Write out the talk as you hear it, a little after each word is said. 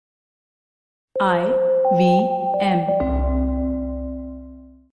IVM.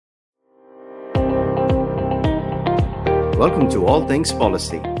 Welcome to All Things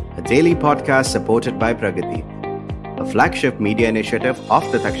Policy, a daily podcast supported by Pragati, a flagship media initiative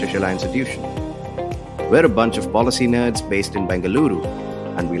of the Takshashila Institution. We're a bunch of policy nerds based in Bengaluru,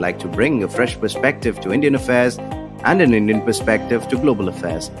 and we like to bring a fresh perspective to Indian affairs and an Indian perspective to global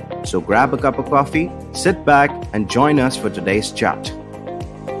affairs. So grab a cup of coffee, sit back, and join us for today's chat.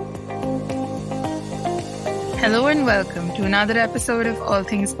 Hello and welcome to another episode of All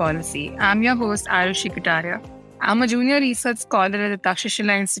Things Policy. I'm your host, Aarushi Kataria. I'm a junior research scholar at the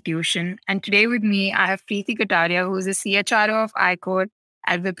Takshashila Institution, and today with me, I have Priti Kataria, who is a CHRO of iCORE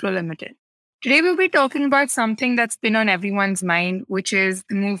at Wipro Limited. Today, we'll be talking about something that's been on everyone's mind, which is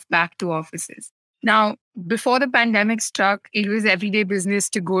the move back to offices. Now, before the pandemic struck, it was everyday business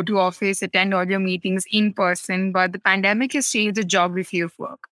to go to office, attend all your meetings in person, but the pandemic has changed the geography of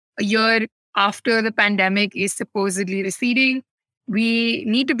work. A year after the pandemic is supposedly receding, we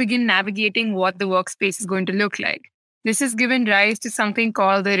need to begin navigating what the workspace is going to look like. This has given rise to something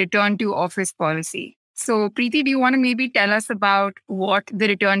called the return to office policy. So, Preeti, do you want to maybe tell us about what the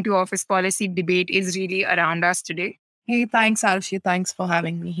return to office policy debate is really around us today? Hey, thanks, Aarushi. Thanks for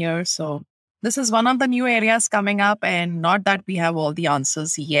having me here. So, this is one of the new areas coming up, and not that we have all the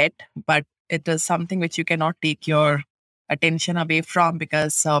answers yet, but it is something which you cannot take your attention away from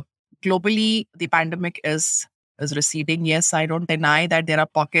because globally, the pandemic is receding. Yes, I don't deny that there are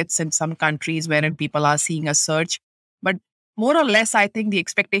pockets in some countries wherein people are seeing a surge, but more or less, I think the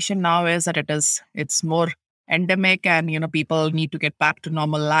expectation now is that it's more endemic, and people need to get back to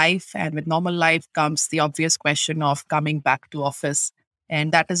normal life. And with normal life comes the obvious question of coming back to office,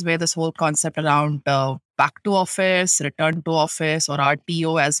 and that is where this whole concept around back to office, return to office, or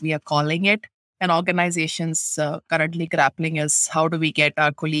RTO as we are calling it, and organizations currently grappling is how do we get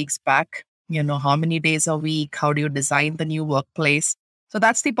our colleagues back? How many days a week? How do you design the new workplace? So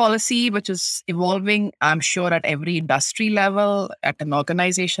that's the policy which is evolving, I'm sure, at every industry level, at an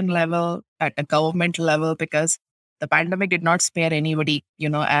organization level, at a government level, because the pandemic did not spare anybody,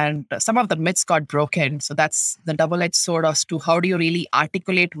 and some of the myths got broken. So that's the double-edged sword as to how do you really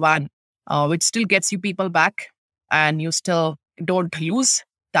articulate one, which still gets you people back and you still don't lose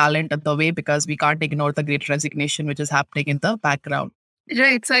talent in the way, because we can't ignore the great resignation which is happening in the background.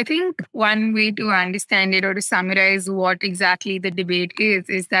 Right. So I think one way to understand it or to summarize what exactly the debate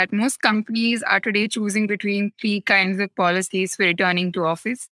is that most companies are today choosing between three kinds of policies for returning to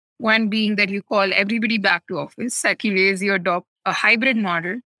office. One being that you call everybody back to office. Second is you adopt a hybrid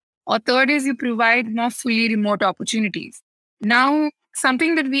model. Or third is you provide more fully remote opportunities. Now,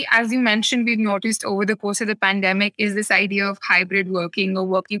 something that as you mentioned, we've noticed over the course of the pandemic is this idea of hybrid working or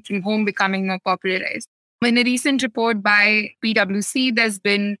working from home becoming more popularized. In a recent report by PwC,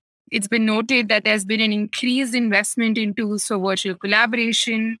 it's been noted that there's been an increased investment in tools for virtual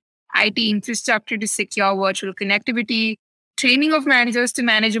collaboration, IT infrastructure to secure virtual connectivity, training of managers to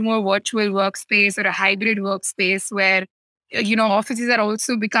manage a more virtual workspace or a hybrid workspace where, offices are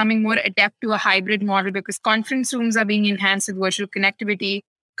also becoming more adept to a hybrid model because conference rooms are being enhanced with virtual connectivity,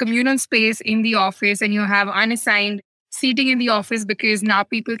 communal space in the office, and you have unassigned seating in the office because now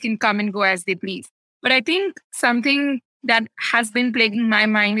people can come and go as they please. But I think something that has been plaguing my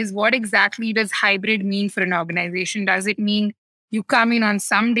mind is what exactly does hybrid mean for an organization? Does it mean you come in on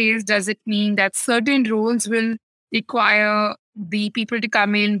some days? Does it mean that certain roles will require the people to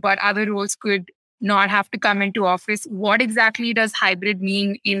come in, but other roles could not have to come into office? What exactly does hybrid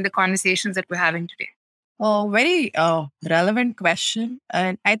mean in the conversations that we're having today? Oh, very relevant question.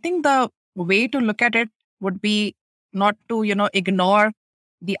 And I think the way to look at it would be not to, ignore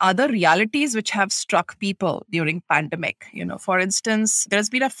the other realities which have struck people during pandemic. For instance, there's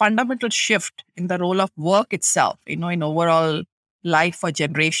been a fundamental shift in the role of work itself, in overall life for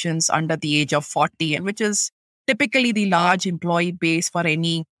generations under the age of 40, and which is typically the large employee base for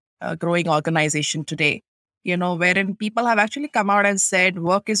any growing organization today, wherein people have actually come out and said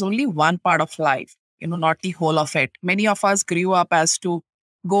work is only one part of life, not the whole of it. Many of us grew up as to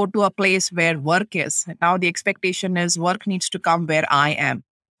go to a place where work is. Now the expectation is work needs to come where I am.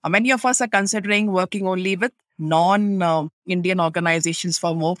 Many of us are considering working only with non-Indian organizations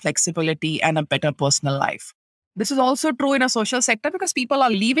for more flexibility and a better personal life. This is also true in a social sector because people are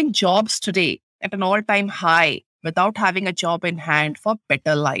leaving jobs today at an all-time high without having a job in hand for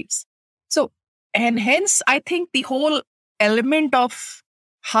better lives. So, and hence, I think the whole element of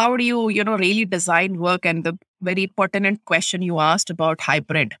how do you, really design work, and the very pertinent question you asked about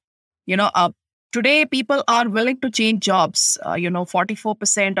hybrid, today, people are willing to change jobs.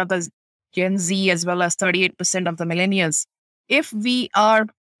 44% of the Gen Z as well as 38% of the millennials. If we are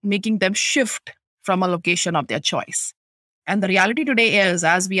making them shift from a location of their choice. And the reality today is,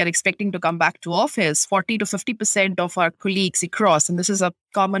 as we are expecting to come back to office, 40 to 50% of our colleagues across, and this is a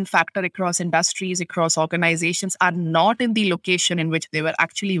common factor across industries, across organizations, are not in the location in which they were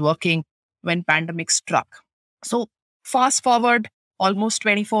actually working when pandemic struck. So fast forward almost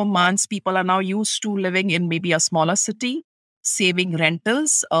 24 months, people are now used to living in maybe a smaller city, saving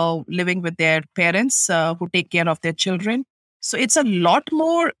rentals, living with their parents who take care of their children. So it's a lot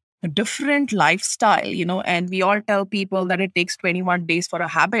more different lifestyle, and we all tell people that it takes 21 days for a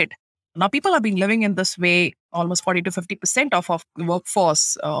habit. Now, people have been living in this way, almost 40 to 50% of the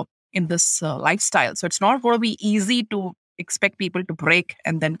workforce in this lifestyle. So it's not going to be easy to expect people to break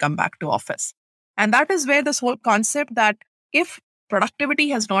and then come back to office. And that is where this whole concept that if productivity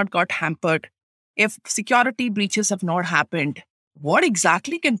has not got hampered, if security breaches have not happened, what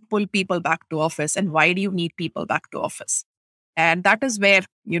exactly can pull people back to office, and why do you need people back to office? And that is where,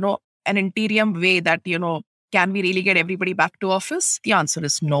 an interim way that, can we really get everybody back to office? The answer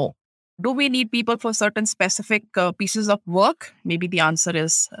is no. Do we need people for certain specific pieces of work? Maybe the answer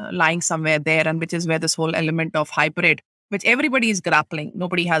is lying somewhere there, and which is where this whole element of hybrid, which everybody is grappling.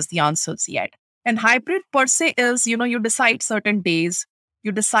 Nobody has the answers yet. And hybrid per se is, you decide certain days,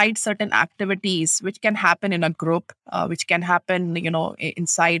 you decide certain activities, which can happen in a group, which can happen,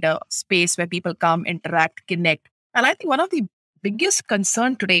 inside a space where people come, interact, connect. And I think one of the biggest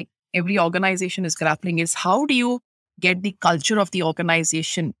concern today every organization is grappling is how do you get the culture of the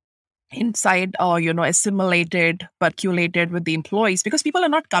organization inside or, assimilated, percolated with the employees, because people are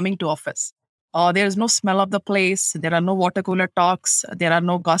not coming to office. There is no smell of the place. There are no water cooler talks. There are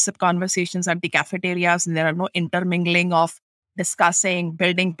no gossip conversations at the cafeterias. And there are no intermingling of discussing,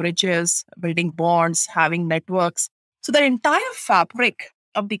 building bridges, building bonds, having networks. So the entire fabric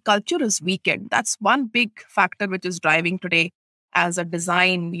of the culture is weakened. That's one big factor which is driving today as a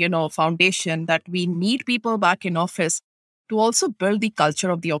design, foundation, that we need people back in office to also build the culture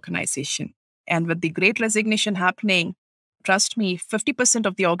of the organization. And with the great resignation happening, trust me, 50%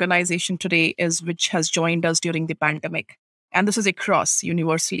 of the organization today is which has joined us during the pandemic. And this is across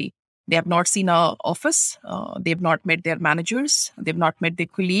universally. They have not seen our office. They've not met their managers. They've not met their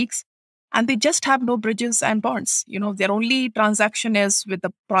colleagues. And they just have no bridges and bonds. Their only transaction is with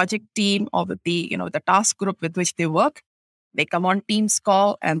the project team or with the, the task group with which they work. They come on Teams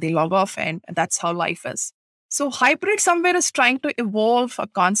call and they log off, and that's how life is. So hybrid somewhere is trying to evolve a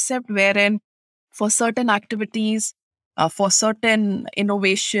concept wherein for certain activities, for certain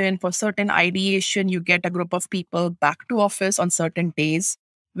innovation, for certain ideation, you get a group of people back to office on certain days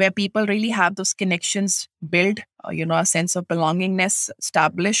where people really have those connections built, a sense of belongingness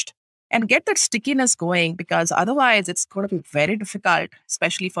established, and get that stickiness going, because otherwise it's going to be very difficult,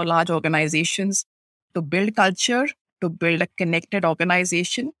 especially for large organizations, to build culture, to build a connected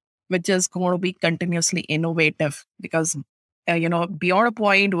organization, which is going to be continuously innovative. Because, beyond a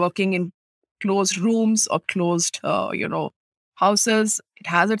point, working in closed rooms or closed, houses, it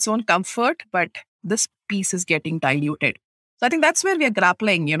has its own comfort, but this piece is getting diluted. So I think that's where we are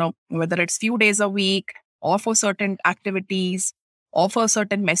grappling, whether it's few days a week or for certain activities or for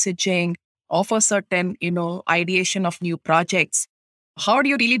certain messaging or for certain, ideation of new projects. How do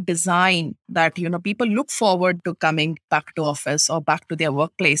you really design that, people look forward to coming back to office or back to their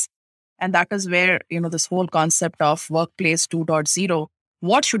workplace? And that is where, this whole concept of workplace 2.0,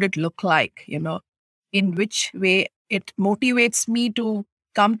 what should it look like? In which way it motivates me to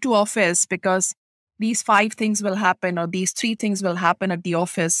come to office, because these 5 things will happen or these 3 things will happen at the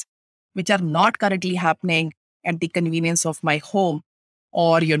office, which are not currently happening at the convenience of my home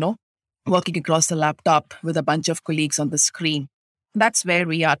or, working across the laptop with a bunch of colleagues on the screen. That's where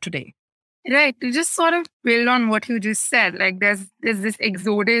we are today. Right. To just sort of build on what you just said, like there's this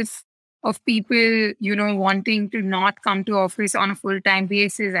exodus of people, wanting to not come to office on a full-time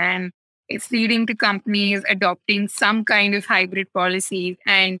basis. And it's leading to companies adopting some kind of hybrid policies.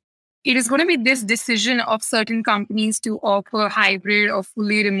 And it is going to be this decision of certain companies to offer hybrid or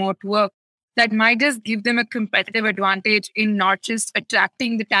fully remote work that might just give them a competitive advantage in not just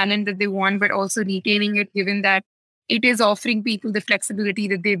attracting the talent that they want, but also retaining it, given that it is offering people the flexibility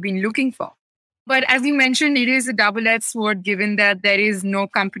that they've been looking for. But as you mentioned, it is a double-edged sword, given that there is no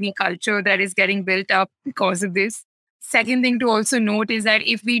company culture that is getting built up because of this. Second thing to also note is that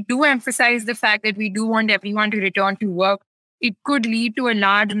if we do emphasize the fact that we do want everyone to return to work, it could lead to a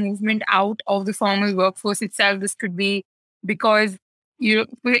large movement out of the formal workforce itself. This could be because,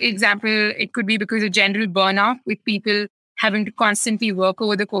 for example, it could be because of general burnout with people having to constantly work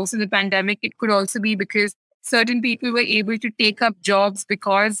over the course of the pandemic. It could also be because certain people were able to take up jobs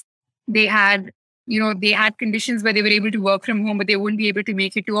because they had, they had conditions where they were able to work from home, but they wouldn't be able to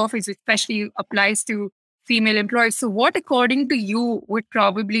make it to office, especially applies to female employees. So what, according to you, would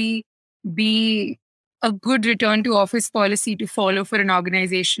probably be a good return to office policy to follow for an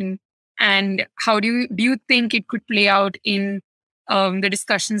organization? And how do you think it could play out in the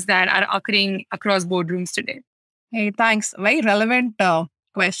discussions that are occurring across boardrooms today? Hey, thanks. Very relevant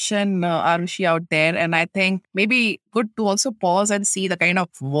question, Aarushi, out there. And I think maybe good to also pause and see the kind of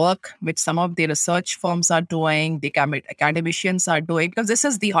work which some of the research firms are doing, the academicians are doing, because this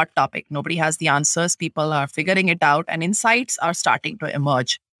is the hot topic. Nobody has the answers. People are figuring it out, and insights are starting to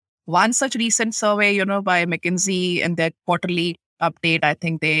emerge. One such recent survey, by McKinsey in their quarterly update, I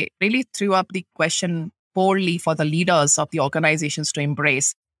think they really threw up the question boldly for the leaders of the organizations to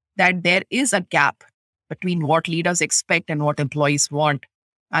embrace that there is a gap between what leaders expect and what employees want.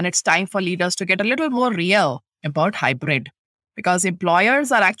 And it's time for leaders to get a little more real about hybrid, because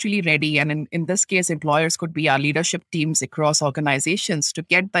employers are actually ready. And in this case, employers could be our leadership teams across organizations to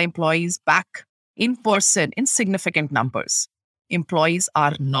get the employees back in person in significant numbers. Employees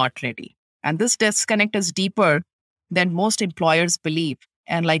are not ready. And this disconnect is deeper than most employers believe.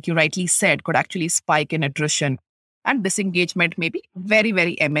 And like you rightly said, could actually spike in attrition, and disengagement may be very,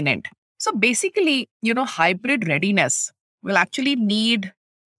 very imminent. So basically, hybrid readiness will actually need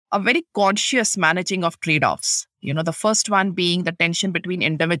a very conscious managing of trade-offs. The first one being the tension between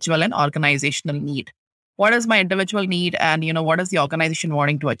individual and organizational need. What is my individual need, and what is the organization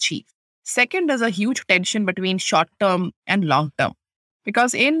wanting to achieve? Second is a huge tension between short-term and long-term,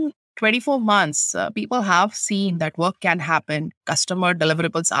 because in 24 months, people have seen that work can happen. Customer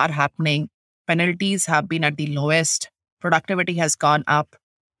deliverables are happening. Penalties have been at the lowest. Productivity has gone up.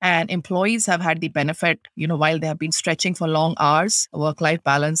 And employees have had the benefit, while they have been stretching for long hours. Work-life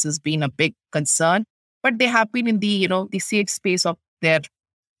balance has been a big concern. But they have been in the safe space of their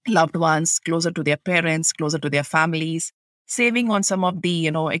loved ones, closer to their parents, closer to their families, saving on some of the,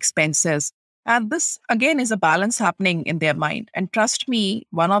 expenses. And this, again, is a balance happening in their mind. And trust me,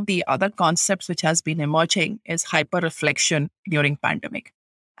 one of the other concepts which has been emerging is hyper-reflection during pandemic.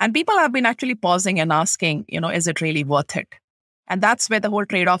 And people have been actually pausing and asking, is it really worth it? And that's where the whole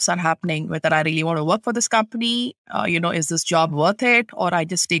trade-offs are happening, whether I really want to work for this company, is this job worth it? Or I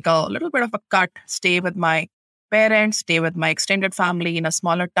just take a little bit of a cut, stay with my parents, stay with my extended family in a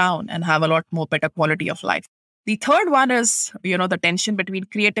smaller town and have a lot more better quality of life. The third one is, the tension between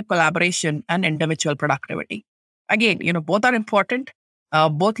creative collaboration and individual productivity. Again, both are important.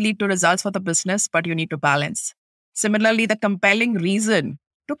 Both lead to results for the business, but you need to balance. Similarly, the compelling reason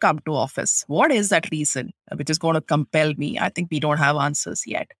to come to office. What is that reason which is going to compel me? I think we don't have answers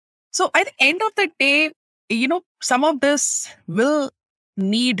yet. So at the end of the day, some of this will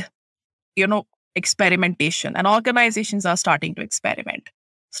need, experimentation, and organizations are starting to experiment.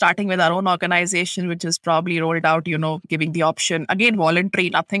 Starting with our own organization, which is probably rolled out, giving the option, again, voluntary,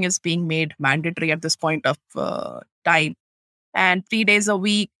 nothing is being made mandatory at this point of time. And 3 days a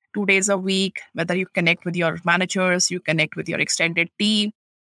week, 2 days a week, whether you connect with your managers, you connect with your extended team.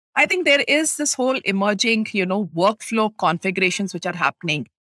 I think there is this whole emerging, workflow configurations which are happening.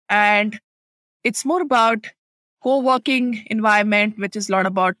 And it's more about co-working environment, which is a lot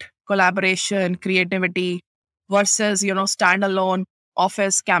about collaboration, creativity, versus, standalone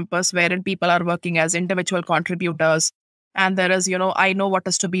office campus wherein people are working as individual contributors. And there is, I know what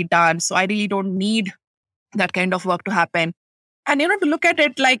is to be done. So I really don't need that kind of work to happen. And, to look at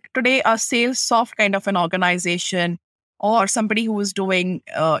it like today, a sales soft kind of an organization or somebody who is doing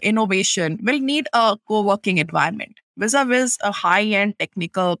innovation will need a co-working environment vis-a-vis a high-end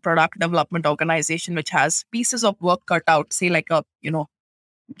technical product development organization, which has pieces of work cut out, say like a,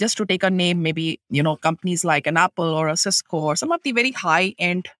 just to take a name, maybe, companies like an Apple or a Cisco or some of the very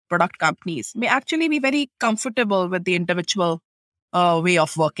high-end product companies may actually be very comfortable with the individual way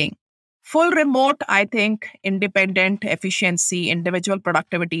of working. Full remote, I think, independent efficiency, individual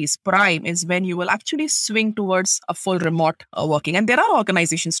productivity is prime is when you will actually swing towards a full remote working. And there are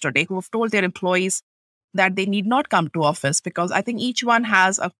organizations today who have told their employees that they need not come to office because I think each one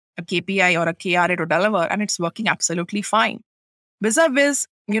has a KPI or a KRA to deliver and it's working absolutely fine. Vis-a-vis,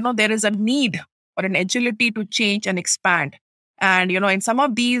 there is a need or an agility to change and expand. And, in some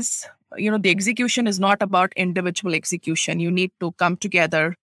of these, the execution is not about individual execution. You need to come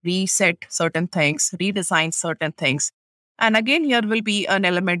together, reset certain things, redesign certain things. And again, here will be an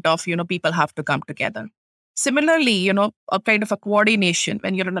element of, people have to come together. Similarly, a kind of a coordination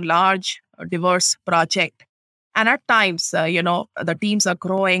when you're in a large, diverse project. And at times, the teams are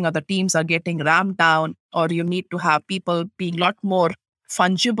growing or the teams are getting ramped down, or you need to have people being a lot more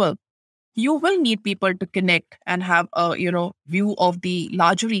fungible. you will need people to connect and have a view of the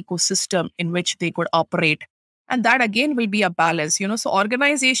larger ecosystem in which they could operate. And that again will be a balance. So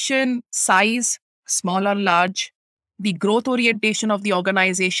organization size, small or large, the growth orientation of the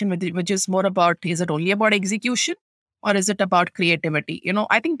organization, which is more about, is it only about execution or is it about creativity?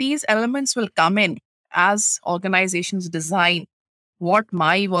 I think these elements will come in as organizations design what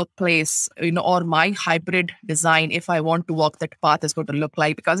my workplace, or my hybrid design, if I want to walk that path, is going to look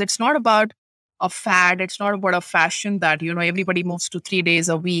like. Because it's not about a fad, it's not about a fashion that, everybody moves to 3 days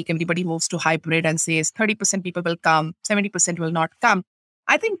a week, everybody moves to hybrid and says 30% people will come, 70% will not come.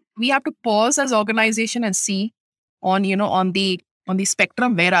 I think we have to pause as organization and see on the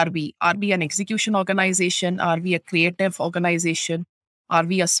spectrum, where are we? Are we an execution organization? Are we a creative organization? Are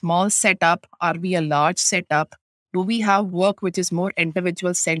we a small setup? Are we a large setup? Do we have work which is more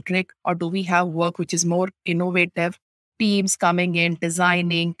individual centric, or do we have work which is more innovative, teams coming in,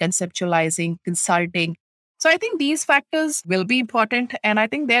 designing, conceptualizing, consulting? So I think these factors will be important. And I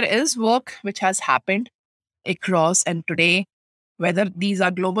think there is work which has happened across. And today, whether these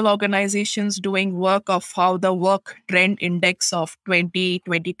are global organizations doing work of how the work trend index of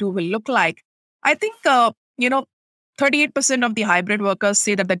 2022 will look like, I think, 38% of the hybrid workers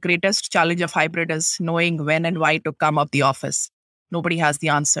say that the greatest challenge of hybrid is knowing when and why to come up the office. Nobody has the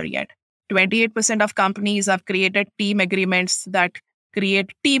answer yet. 28% of companies have created team agreements that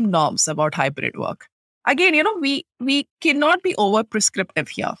create team norms about hybrid work. Again, we cannot be over prescriptive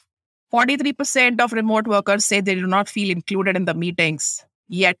here. 43% of remote workers say they do not feel included in the meetings,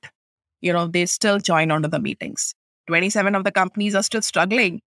 yet, they still join onto the meetings. 27 of the companies are still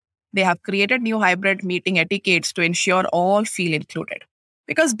struggling. They have created new hybrid meeting etiquettes to ensure all feel included.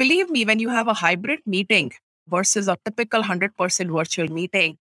 Because believe me, when you have a hybrid meeting versus a typical 100% virtual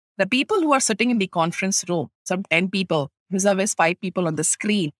meeting, the people who are sitting in the conference room, some 10 people, vis-a-vis 5 people on the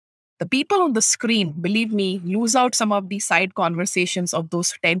screen, the people on the screen, believe me, lose out some of the side conversations of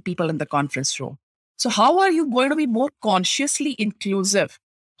those 10 people in the conference room. So how are you going to be more consciously inclusive?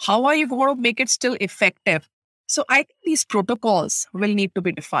 How are you going to make it still effective? So I think these protocols will need to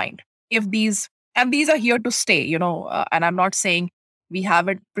be defined. These are here to stay, and I'm not saying we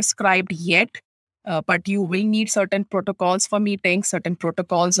haven't prescribed yet, but you will need certain protocols for meetings, certain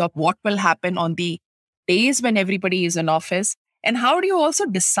protocols of what will happen on the days when everybody is in office. And how do you also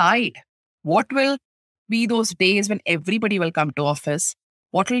decide what will be those days when everybody will come to office?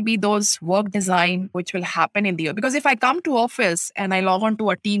 What will be those work design which will happen in the year? Because if I come to office and I log on to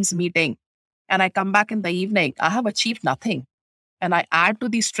a Teams meeting and I come back in the evening, I have achieved nothing. And I add to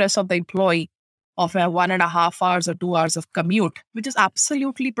the stress of the employee of a 1.5 hours or 2 hours of commute, which is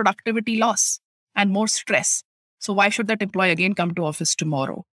absolutely productivity loss and more stress. So why should that employee again come to office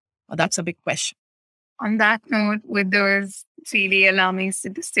tomorrow? That's a big question. On that note, with those really alarming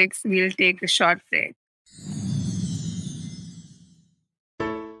statistics, we'll take a short break.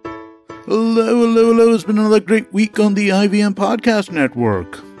 Hello. It's been another great week on the IVM Podcast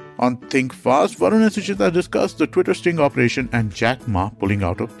Network. On Think Fast, Varun and Suchita discuss the Twitter sting operation and Jack Ma pulling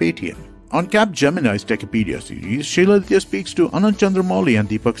out of Paytm. On Capgemini's Techipedia series, Shailaditya speaks to Anand Chandramouli and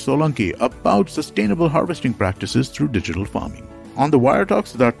Deepak Solanki about sustainable harvesting practices through digital farming. On the Wire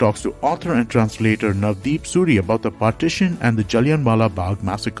Talks, Siddharth talks to author and translator Navdeep Suri about the partition and the Jallianwala Bagh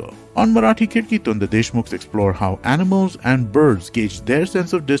massacre. On Marathi Khidkitun, the Deshmukhs explore how animals and birds gauge their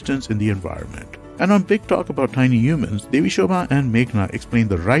sense of distance in the environment. And on Big Talk about tiny humans, Devi Shobha and Meghna explain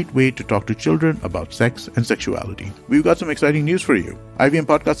the right way to talk to children about sex and sexuality. We've got some exciting news for you. IVM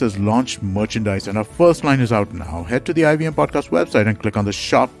Podcast has launched merchandise and our first line is out now. Head to the IVM Podcast website and click on the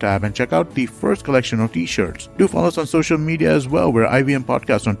shop tab and check out the first collection of t-shirts. Do follow us on social media as well. We're IVM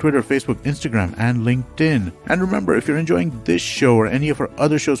Podcast on Twitter, Facebook, Instagram, and LinkedIn. And remember, if you're enjoying this show or any of our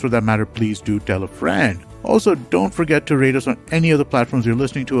other shows for that matter, please do tell a friend. Also, don't forget to rate us on any of the platforms you're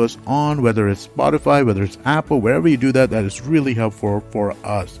listening to us on, whether it's Spotify, whether it's Apple, wherever you do that, that is really helpful for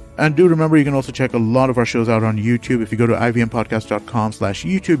us. And do remember, you can also check a lot of our shows out on YouTube. If you go to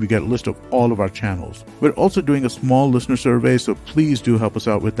ivmpodcast.com/YouTube, you get a list of all of our channels. We're also doing a small listener survey, so please do help us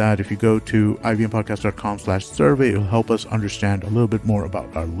out with that. If you go to ivmpodcast.com/survey, it'll help us understand a little bit more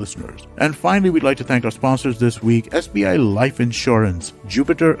about our listeners. And finally, we'd like to thank our sponsors this week, SBI Life Insurance,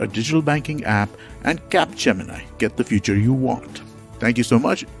 Jupiter, a digital banking app, and Capgemini. Get the future you want. Thank you so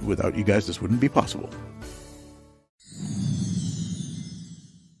much. Without you guys, this wouldn't be possible.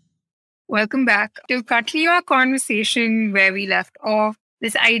 Welcome back. To continue our conversation where we left off,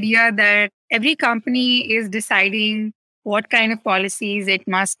 this idea that every company is deciding what kind of policies it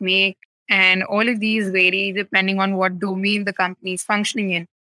must make, and all of these vary depending on what domain the company is functioning in.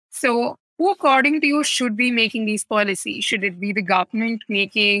 So who, according to you, should be making these policies? Should it be the government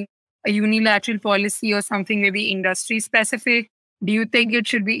making a unilateral policy or something maybe industry specific? Do you think it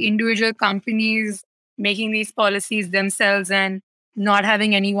should be individual companies making these policies themselves and not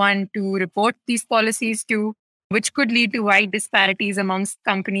having anyone to report these policies to, which could lead to wide disparities amongst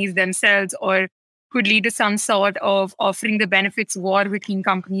companies themselves or could lead to some sort of offering the benefits war between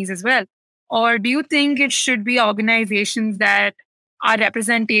companies as well? Or do you think it should be organizations that are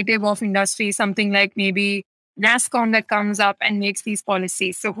representative of industry, something like maybe NASCOM that comes up and makes these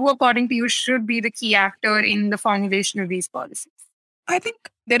policies? So who, according to you, should be the key actor in the formulation of these policies? I think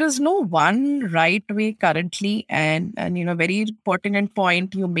there is no one right way currently. And very pertinent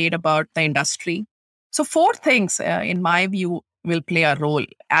point you made about the industry. So four things, in my view, will play a role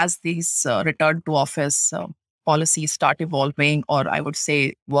as these return to office policies start evolving, or I would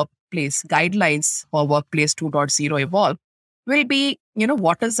say workplace guidelines or workplace 2.0 evolve, will be,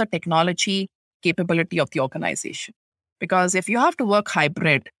 what is the technology capability of the organization? Because if you have to work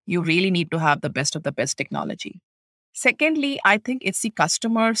hybrid, you really need to have the best of the best technology. Secondly, I think it's the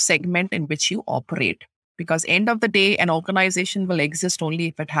customer segment in which you operate, because end of the day, an organization will exist only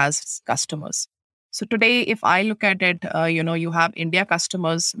if it has customers. So today, if I look at it, you have India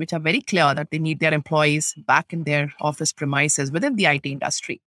customers, which are very clear that they need their employees back in their office premises within the IT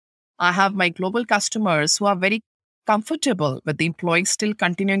industry. I have my global customers who are very comfortable with the employees still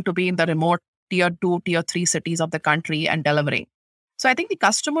continuing to be in the remote tier 2, tier 3 cities of the country and delivering. So I think the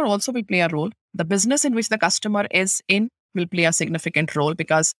customer also will play a role. The business in which the customer is in will play a significant role,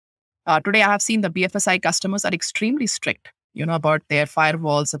 because today I have seen the BFSI customers are extremely strict, about their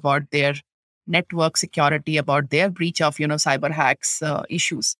firewalls, about their network security, about their breach of, cyber hacks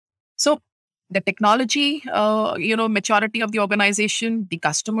issues. So the technology, maturity of the organization, the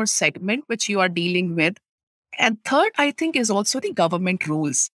customer segment which you are dealing with. And third, I think, is also the government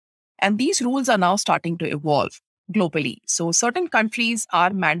rules. And these rules are now starting to evolve globally. So certain countries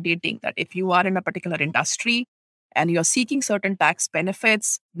are mandating that if you are in a particular industry and you're seeking certain tax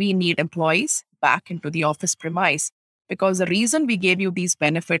benefits, we need employees back into the office premise. Because the reason we gave you these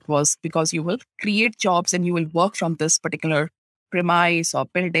benefits was because you will create jobs and you will work from this particular premise or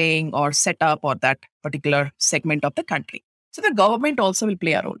building or setup or that particular segment of the country. So the government also will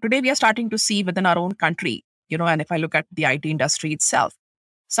play a role. Today, we are starting to see within our own country, and if I look at the IT industry itself,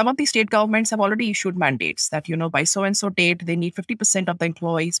 some of the state governments have already issued mandates that, by so-and-so date, they need 50% of the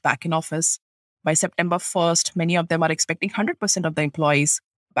employees back in office. By September 1st, many of them are expecting 100% of the employees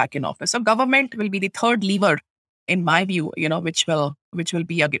back in office. So government will be the third lever, in my view, which will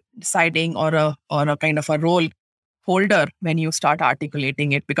be a deciding or a kind of a role holder when you start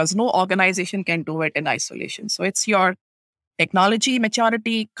articulating it, because no organization can do it in isolation. So it's your technology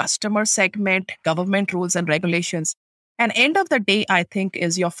maturity, customer segment, government rules and regulations. And end of the day, I think,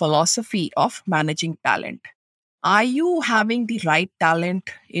 is your philosophy of managing talent. Are you having the right talent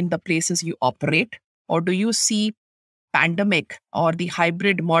in the places you operate? Or do you see pandemic or the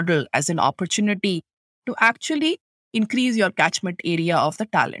hybrid model as an opportunity to actually increase your catchment area of the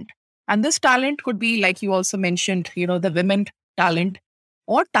talent? And this talent could be, like you also mentioned, the women talent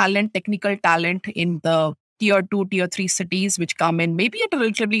or technical talent in the tier 2, tier 3 cities, which come in maybe at a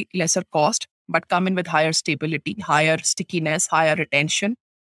relatively lesser cost, but come in with higher stability, higher stickiness, higher retention.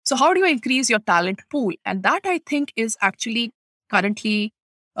 So how do you increase your talent pool? And that, I think, is actually currently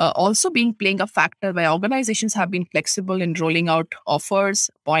also playing a factor where organizations have been flexible in rolling out offers,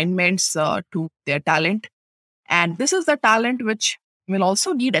 appointments to their talent. And this is the talent which will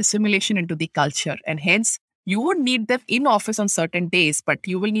also need assimilation into the culture. And hence, you would need them in office on certain days, but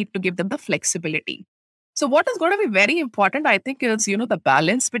you will need to give them the flexibility. So what is going to be very important, I think, is, the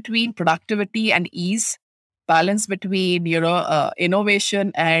balance between productivity and ease, balance between,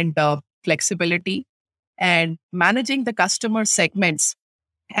 innovation and flexibility, and managing the customer segments.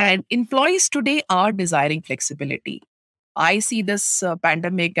 And employees today are desiring flexibility. I see this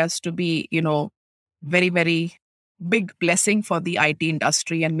pandemic as to be, very, very big blessing for the IT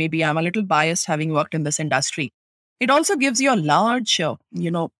industry. And maybe I'm a little biased having worked in this industry. It also gives you a large,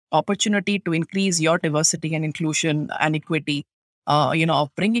 opportunity to increase your diversity and inclusion and equity,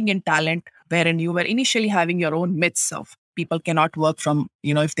 of bringing in talent, wherein you were initially having your own myths of people cannot work from,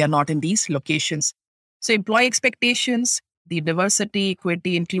 if they're not in these locations. So employee expectations, the diversity,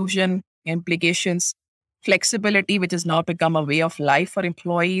 equity, inclusion implications, flexibility, which has now become a way of life for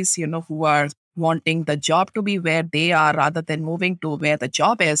employees, who are wanting the job to be where they are rather than moving to where the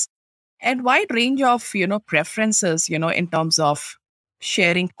job is, and wide range of, preferences, in terms of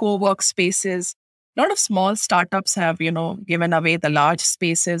sharing co-work spaces. A lot of small startups have, given away the large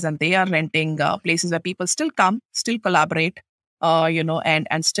spaces, and they are renting places where people still come, still collaborate,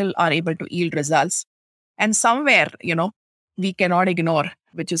 and still are able to yield results. And somewhere, we cannot ignore,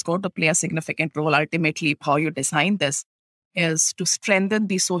 which is going to play a significant role ultimately how you design this, is to strengthen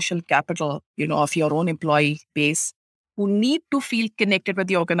the social capital, of your own employee base who need to feel connected with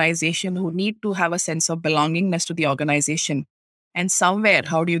the organization, who need to have a sense of belongingness to the organization. And somewhere,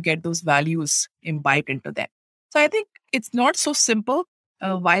 how do you get those values imbibed into them? So I think it's not so simple,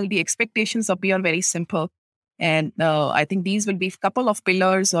 while the expectations appear very simple. And I think these will be a couple of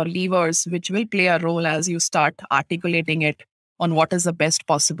pillars or levers which will play a role as you start articulating it on what is the best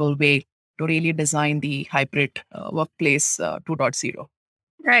possible way to really design the hybrid workplace 2.0.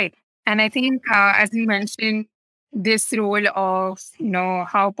 Right. And I think, as you mentioned, this role of,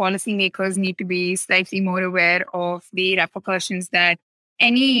 how policymakers need to be slightly more aware of the repercussions that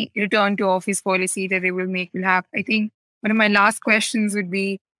any return to office policy that they will make will have. I think one of my last questions would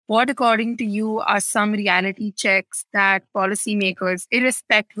be, what, according to you, are some reality checks that policymakers,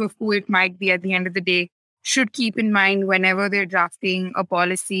 irrespective of who it might be at the end of the day, should keep in mind whenever they're drafting a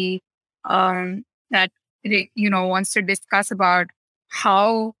policy that wants to discuss about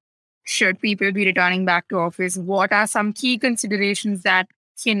how should people be returning back to office? What are some key considerations that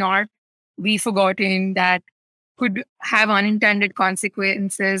cannot be forgotten, that could have unintended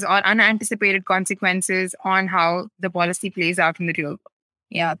consequences or unanticipated consequences on how the policy plays out in the real world?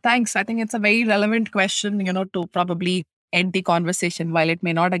 Yeah, thanks. I think it's a very relevant question, to probably end the conversation, while it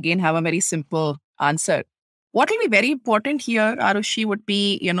may not again have a very simple answer. What will be very important here, Aarushi, would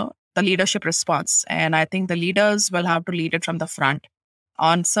be, the leadership response. And I think the leaders will have to lead it from the front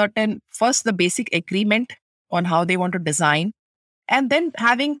on first, the basic agreement on how they want to design, and then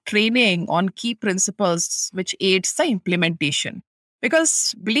having training on key principles which aids the implementation.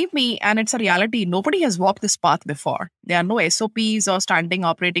 Because believe me, and it's a reality, nobody has walked this path before. There are no SOPs or standing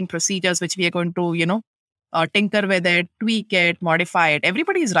operating procedures which we are going to, tinker with it, tweak it, modify it.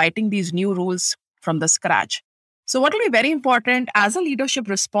 Everybody is writing these new rules from the scratch. So what will be very important as a leadership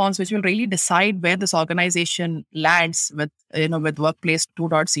response, which will really decide where this organization lands with Workplace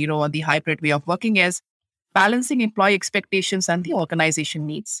 2.0 or the hybrid way of working, is balancing employee expectations and the organization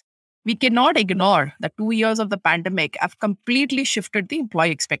needs. We cannot ignore that 2 years of the pandemic have completely shifted the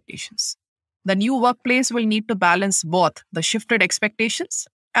employee expectations. The new workplace will need to balance both the shifted expectations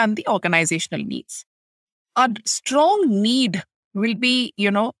and the organizational needs. A strong need will be,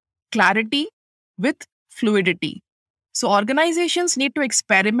 clarity with fluidity. So organizations need to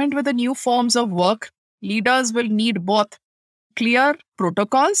experiment with the new forms of work. Leaders will need both clear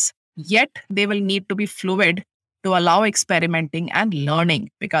protocols, yet they will need to be fluid to allow experimenting and learning,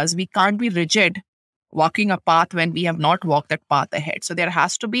 because we can't be rigid walking a path when we have not walked that path ahead. So there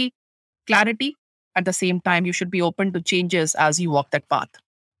has to be clarity. At the same time, you should be open to changes as you walk that path.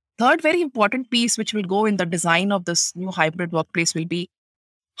 Third very important piece which will go in the design of this new hybrid workplace will be,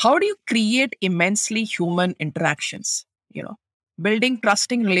 how do you create immensely human interactions? Building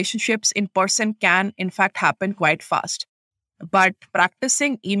trusting relationships in person can in fact happen quite fast. But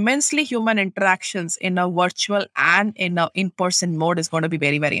practicing immensely human interactions in a virtual and in an in-person mode is going to be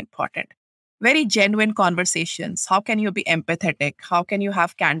very, very important. Very genuine conversations. How can you be empathetic? How can you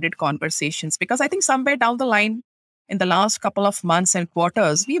have candid conversations? Because I think somewhere down the line, in the last couple of months and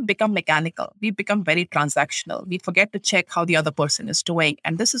quarters, we've become mechanical. We've become very transactional. We forget to check how the other person is doing.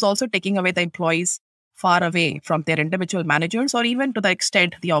 And this is also taking away the employees far away from their individual managers, or even to the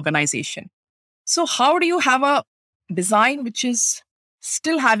extent the organization. So how do you have a design which is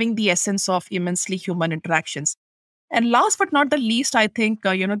still having the essence of immensely human interactions? And last but not the least, I think,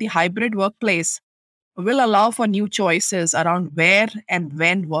 the hybrid workplace will allow for new choices around where and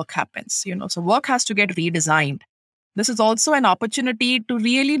when work happens. So work has to get redesigned. This is also an opportunity to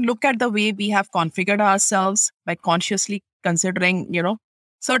really look at the way we have configured ourselves by consciously considering,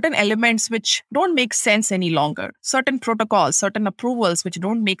 certain elements which don't make sense any longer, certain protocols, certain approvals which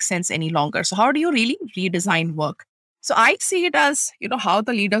don't make sense any longer. So how do you really redesign work? So I see it as, how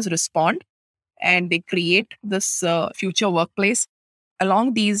the leaders respond and they create this future workplace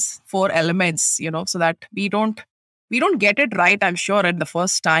along these 4 elements, so that we don't get it right, I'm sure, at the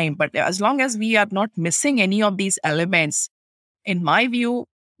first time. But as long as we are not missing any of these elements, in my view,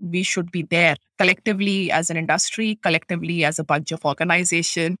 we should be there collectively as an industry, collectively as a bunch of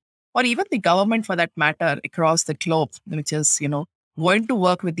organization, or even the government for that matter across the globe, which is, going to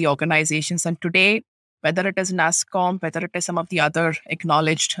work with the organizations. And today, whether it is NASSCOM, whether it is some of the other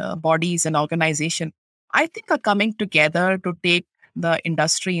acknowledged bodies and organizations, I think are coming together to take the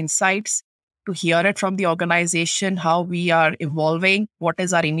industry insights, to hear it from the organization, how we are evolving, what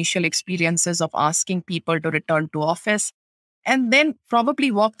is our initial experiences of asking people to return to office, and then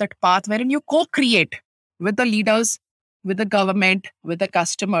probably walk that path wherein you co-create with the leaders, with the government, with the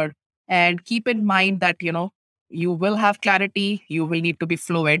customer, and keep in mind that, You will have clarity. You will need to be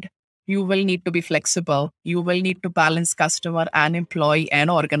fluid. You will need to be flexible. You will need to balance customer and employee and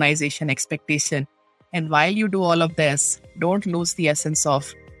organization expectation. And while you do all of this, don't lose the essence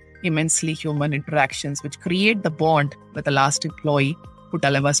of immensely human interactions, which create the bond with the last employee who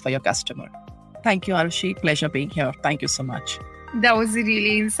delivers for your customer. Thank you, Aarushi. Pleasure being here. Thank you so much. That was a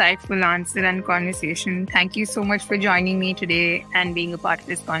really insightful answer and conversation. Thank you so much for joining me today and being a part of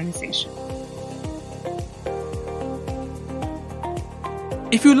this conversation.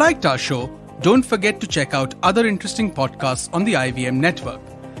 If you liked our show, don't forget to check out other interesting podcasts on the IVM network.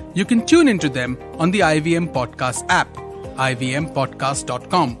 You can tune into them on the IVM Podcast app,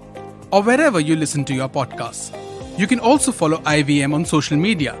 ivmpodcast.com, or wherever you listen to your podcasts. You can also follow IVM on social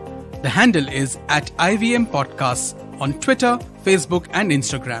media. The handle is @IVM Podcasts on Twitter, Facebook, and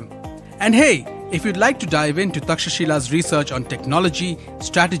Instagram. And hey, if you'd like to dive into Takshashila's research on technology,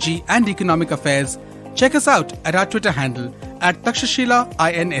 strategy, and economic affairs, check us out at our Twitter handle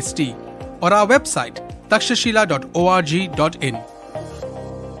 @TakshashilaINST or our website takshashila.org.in.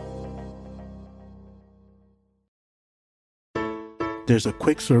 There's a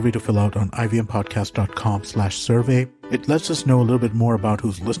quick survey to fill out on ivmpodcast.com/survey. It lets us know a little bit more about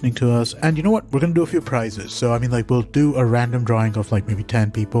who's listening to us. And you know what? We're going to do a few prizes. So, we'll do a random drawing of maybe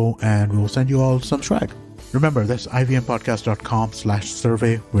 10 people and we'll send you all some swag. Remember, that's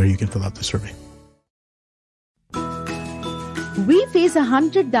ivmpodcast.com/survey where you can fill out the survey. We face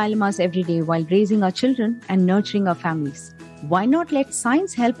 100 dilemmas every day while raising our children and nurturing our families. Why not let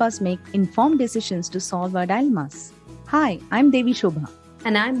science help us make informed decisions to solve our dilemmas? Hi, I'm Devi Shobha.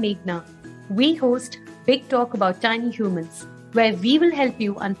 And I'm Meghna. We host Big Talk About Tiny Humans, where we will help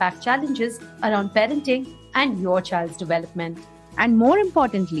you unpack challenges around parenting and your child's development. And more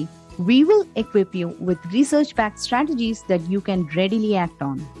importantly, we will equip you with research-backed strategies that you can readily act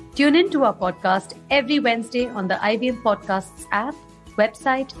on. Tune in to our podcast every Wednesday on the IVM Podcasts app,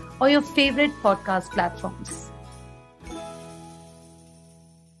 website, or your favorite podcast platforms.